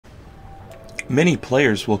Many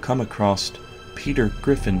players will come across Peter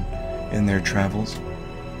Griffin in their travels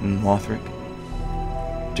in Lothric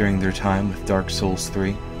during their time with Dark Souls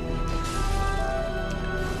 3.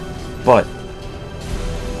 But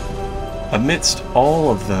amidst all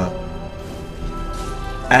of the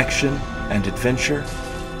action and adventure,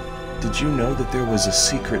 did you know that there was a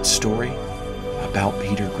secret story about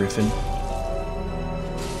Peter Griffin?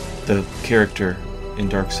 The character in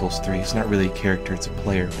Dark Souls 3 is not really a character, it's a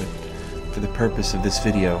player, but for the purpose of this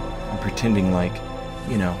video, I'm pretending like,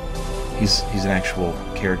 you know, he's an actual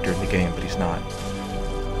character in the game, but he's not.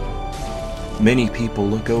 Many people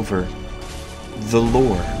look over the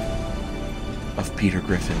lore of Peter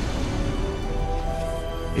Griffin.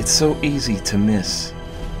 It's so easy to miss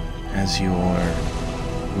as you're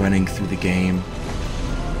running through the game,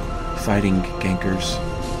 fighting gankers,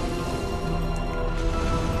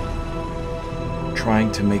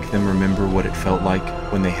 trying to make them remember what it felt like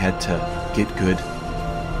when they had to get good.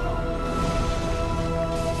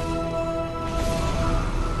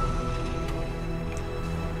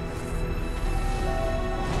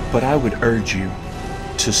 But I would urge you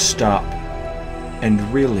to stop and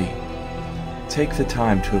really take the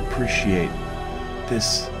time to appreciate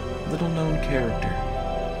this little-known character,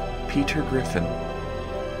 Peter Griffin.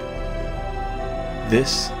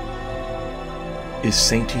 This is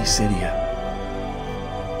Saint Isidia,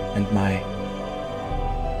 and my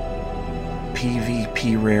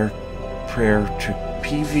PvPrepare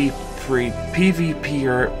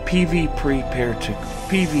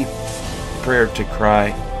to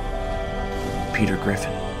cry Peter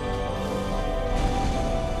Griffin.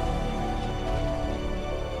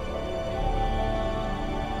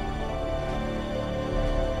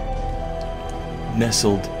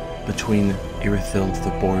 Nestled between Irithild,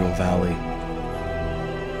 the Boreal Valley,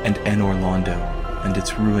 and Anor Londo and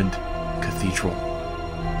its ruined cathedral,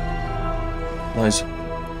 lies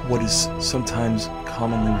what is sometimes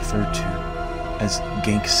commonly referred to as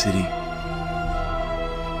Gank City,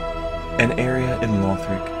 an area in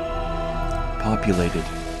Lothric populated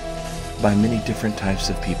by many different types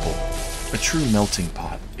of people, a true melting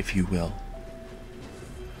pot, if you will.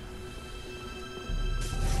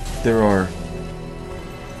 There are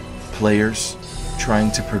players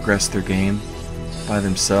trying to progress their game by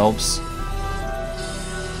themselves.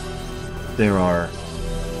 There are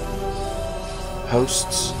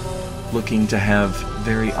hosts looking to have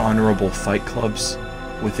very honorable fight clubs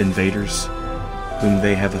with invaders whom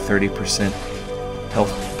they have a 30%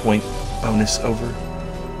 health point bonus over,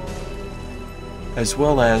 as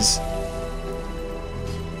well as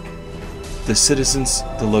the citizens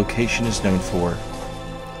the location is known for,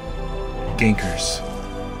 gankers.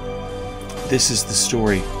 This is the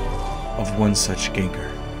story of one such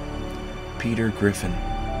ganker, Peter Griffin.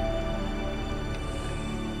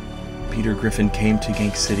 Peter Griffin came to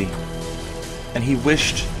Gank City, and he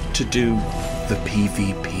wished to do the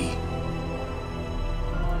PvP,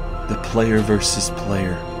 the player versus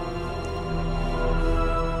player.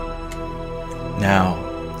 Now,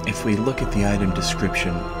 if we look at the item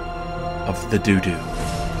description of the doo-doo,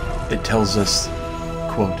 it tells us,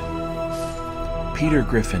 quote, Peter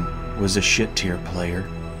Griffin was a shit-tier player,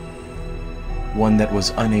 one that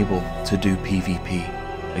was unable to do PvP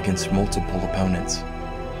against multiple opponents,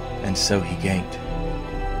 and so he ganked.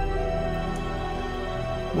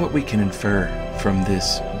 What we can infer from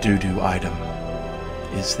this doo-doo item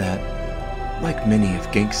is that, like many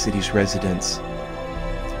of Gank City's residents,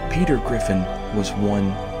 Peter Griffin was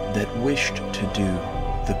one that wished to do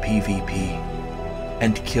the PvP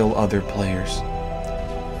and kill other players.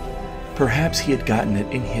 Perhaps he had gotten it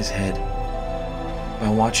in his head by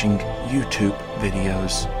watching YouTube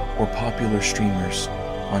videos or popular streamers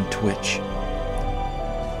on Twitch.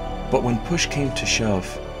 But when push came to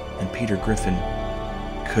shove and Peter Griffin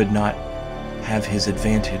could not have his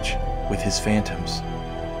advantage with his phantoms,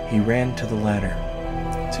 he ran to the ladder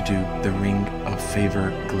to do the Ring of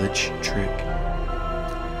Favor glitch trick.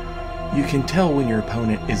 You can tell when your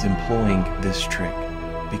opponent is employing this trick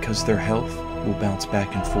because their health will bounce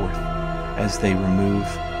back and forth as they remove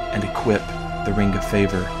and equip the Ring of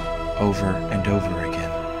Favor over and over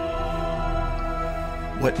again.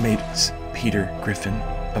 What makes Peter Griffin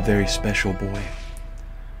a very special boy,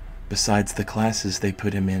 besides the classes they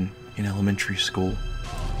put him in elementary school,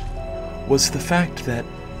 was the fact that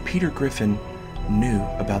Peter Griffin knew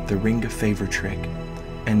about the Ring of Favor trick,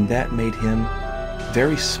 and that made him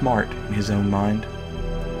very smart in his own mind.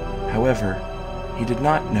 However, he did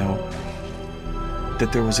not know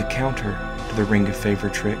that there was a counter to the Ring of Favor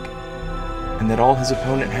trick, and that all his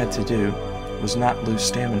opponent had to do was not lose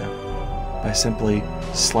stamina by simply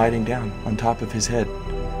sliding down on top of his head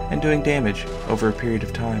and doing damage over a period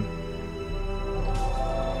of time.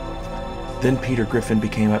 Then Peter Griffin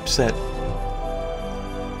became upset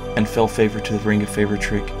and fell favor to the Ring of Favor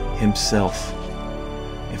trick himself.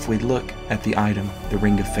 If we look at the item, the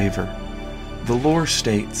Ring of Favor, the lore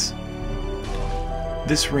states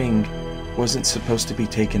this ring wasn't supposed to be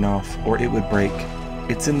taken off or it would break.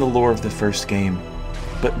 It's in the lore of the first game,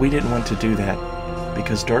 but we didn't want to do that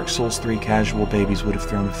because Dark Souls 3 casual babies would have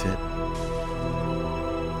thrown a fit.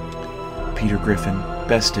 Peter Griffin,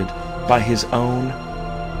 bested by his own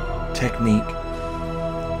technique.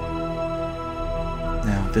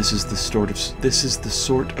 Now, this is the sort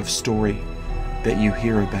of story that you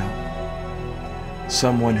hear about.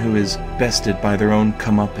 Someone who is bested by their own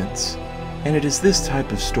comeuppance. And it is this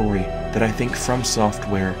type of story that I think From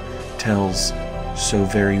Software tells so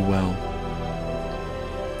very well.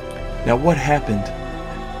 Now, what happened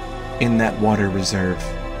in that water reserve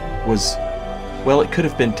was, well, it could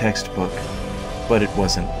have been textbook, but it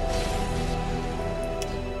wasn't.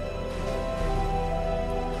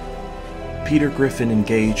 Peter Griffin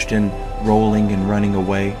engaged in rolling and running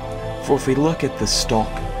away, for if we look at the stalk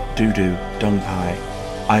doo-doo dung pie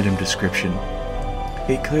item description,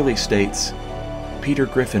 it clearly states Peter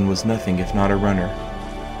Griffin was nothing if not a runner,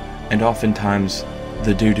 and oftentimes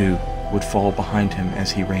the doo-doo would fall behind him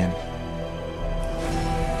as he ran.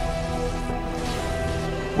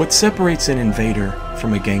 What separates an invader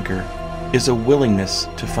from a ganker is a willingness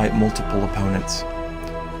to fight multiple opponents.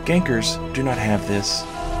 Gankers do not have this.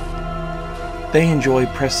 They enjoy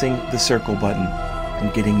pressing the circle button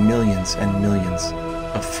and getting millions and millions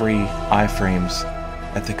of free iframes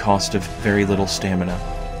at the cost of very little stamina.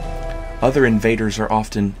 Other invaders are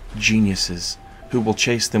often geniuses who will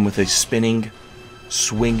chase them with a spinning,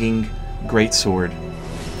 swinging greatsword.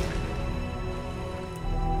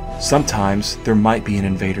 Sometimes there might be an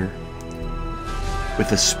invader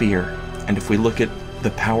with a spear, and if we look at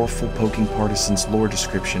the powerful poking partisans lore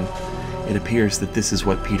description, it appears that this is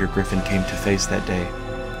what Peter Griffin came to face that day.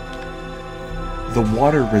 The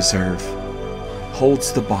water reserve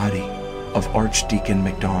holds the body of Archdeacon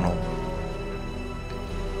MacDonald.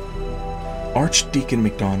 Archdeacon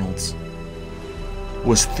MacDonald's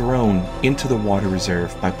was thrown into the water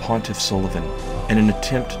reserve by Pontiff Sullivan in an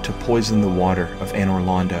attempt to poison the water of Anor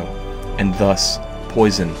Londo, and thus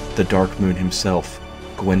poison the Dark Moon himself,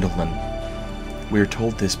 Gwendolyn. We are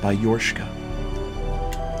told this by Yorshka.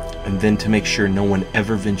 And then, to make sure no one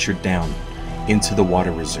ever ventured down into the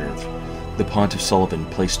water reserve, the Pontiff Sullivan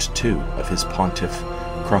placed 2 of his Pontiff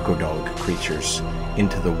Crocodog creatures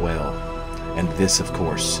into the well. And this, of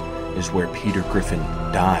course, is where Peter Griffin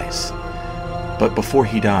dies. But before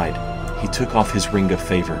he died, he took off his Ring of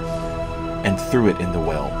Favor and threw it in the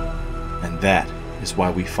well. And that is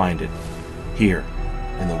why we find it here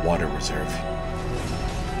in the water reserve.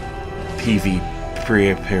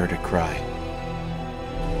 PvPrepare to cry.